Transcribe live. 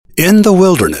In the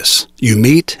wilderness, you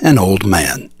meet an old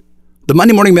man. The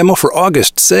Monday Morning Memo for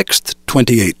August 6th,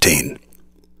 2018.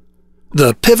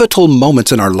 The pivotal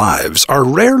moments in our lives are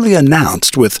rarely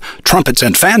announced with trumpets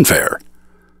and fanfare.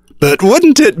 But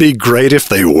wouldn't it be great if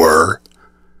they were?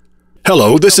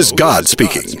 Hello, this is God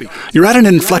speaking. You're at an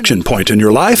inflection point in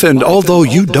your life, and although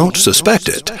you don't suspect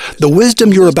it, the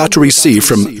wisdom you're about to receive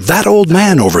from that old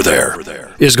man over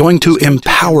there is going to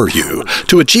empower you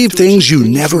to achieve things you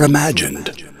never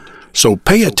imagined. So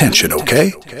pay attention,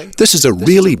 okay? This is a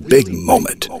really big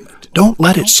moment. Don't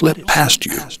let it slip past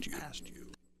you.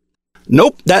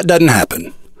 Nope, that doesn't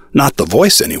happen. Not the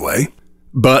voice, anyway.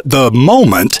 But the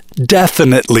moment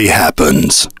definitely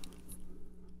happens.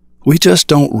 We just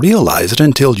don't realize it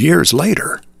until years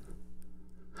later.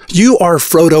 You are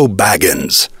Frodo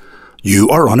Baggins. You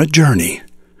are on a journey.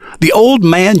 The old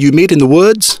man you meet in the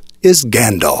woods is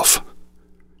Gandalf.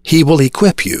 He will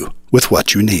equip you with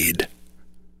what you need.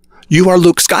 You are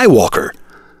Luke Skywalker.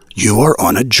 You are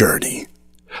on a journey.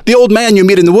 The old man you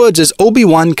meet in the woods is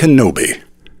Obi-Wan Kenobi.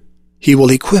 He will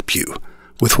equip you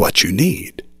with what you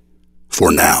need.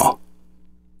 For now.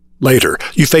 Later,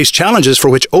 you face challenges for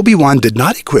which Obi-Wan did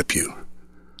not equip you.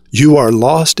 You are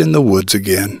lost in the woods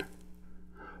again.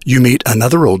 You meet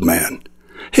another old man.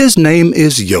 His name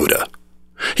is Yoda.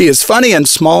 He is funny and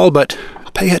small, but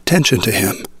pay attention to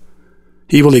him.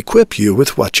 He will equip you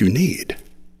with what you need.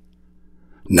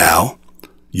 Now,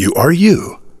 you are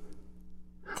you.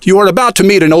 You are about to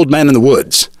meet an old man in the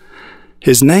woods.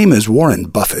 His name is Warren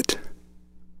Buffett.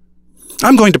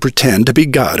 I'm going to pretend to be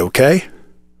God, okay?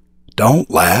 Don't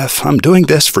laugh. I'm doing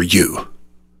this for you.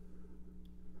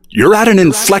 You're at an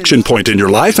inflection point in your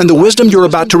life, and the wisdom you're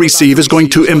about to receive is going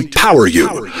to empower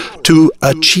you to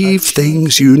achieve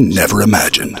things you never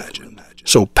imagined.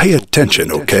 So pay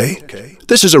attention, okay?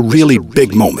 This is a really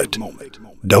big moment.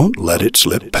 Don't let it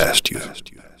slip past you.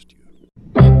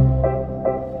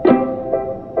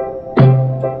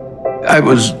 I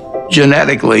was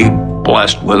genetically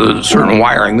blessed with a certain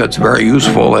wiring that's very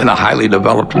useful in a highly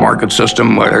developed market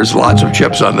system where there's lots of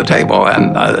chips on the table,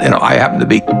 and I happen to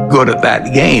be good at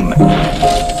that game.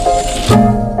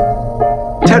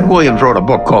 Ted Williams wrote a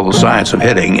book called The Science of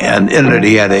Hitting, and in it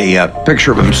he had a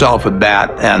picture of himself at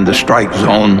bat and the strike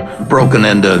zone broken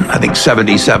into, I think,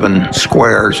 77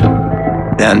 squares.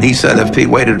 And he said if he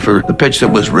waited for the pitch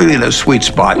that was really in a sweet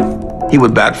spot, he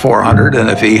would bat 400, and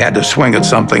if he had to swing at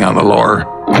something on the lower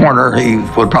corner, he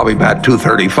would probably bat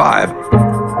 235.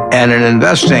 And in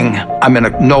investing, I'm in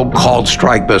a no-called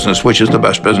strike business, which is the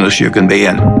best business you can be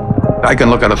in. I can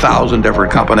look at 1,000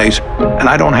 different companies, and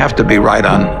I don't have to be right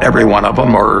on every one of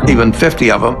them, or even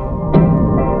 50 of them.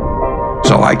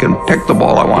 So I can pick the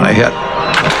ball I want to hit.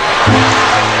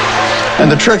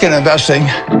 And the trick in investing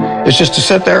is just to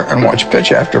sit there and watch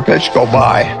pitch after pitch go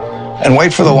by and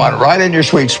wait for the one right in your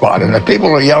sweet spot. And if people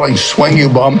are yelling, "Swing, you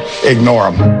bum,"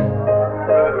 ignore them.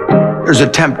 There's a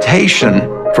temptation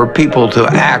for people to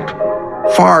act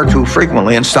far too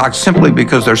frequently in stocks simply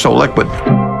because they're so liquid.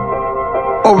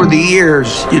 Over the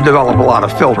years, you develop a lot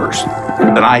of filters.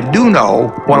 And I do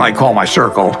know what I call my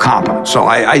circle of competence. So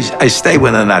I stay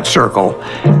within that circle,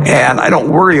 and I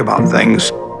don't worry about things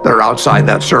that are outside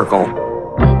that circle.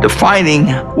 Defining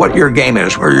what your game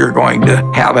is, where you're going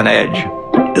to have an edge,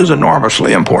 is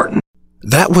enormously important.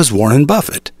 That was Warren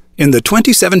Buffett in the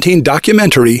 2017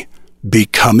 documentary,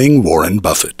 Becoming Warren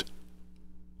Buffett.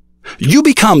 You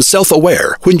become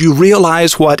self-aware when you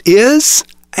realize what is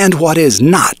and what is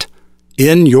not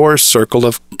in your circle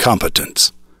of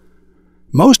competence.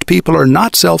 Most people are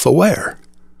not self-aware.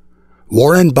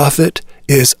 Warren Buffett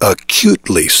is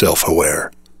acutely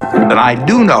self-aware. And I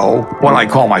do know what I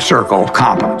call my circle of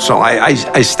competence. So I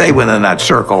stay within that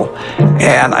circle,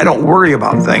 and I don't worry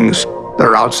about things that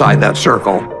are outside that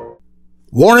circle.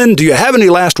 Warren, do you have any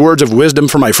last words of wisdom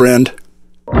for my friend?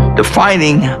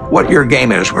 Defining what your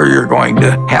game is, where you're going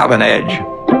to have an edge,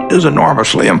 is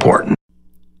enormously important.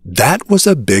 That was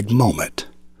a big moment.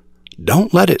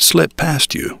 Don't let it slip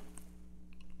past you.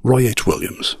 Roy H.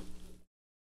 Williams.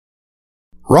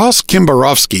 Ross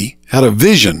Kimbarowski had a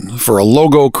vision for a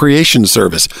logo creation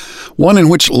service, one in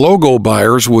which logo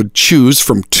buyers would choose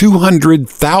from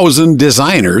 200,000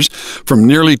 designers from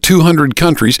nearly 200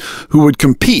 countries who would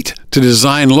compete to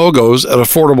design logos at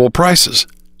affordable prices.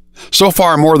 So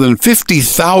far, more than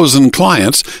 50,000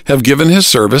 clients have given his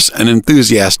service an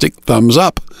enthusiastic thumbs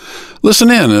up. Listen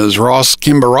in as Ross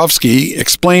Kimbarowski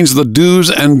explains the do's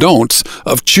and don'ts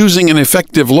of choosing an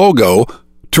effective logo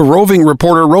to roving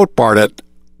reporter Rothbard at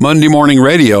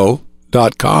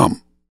MondayMorningRadio.com.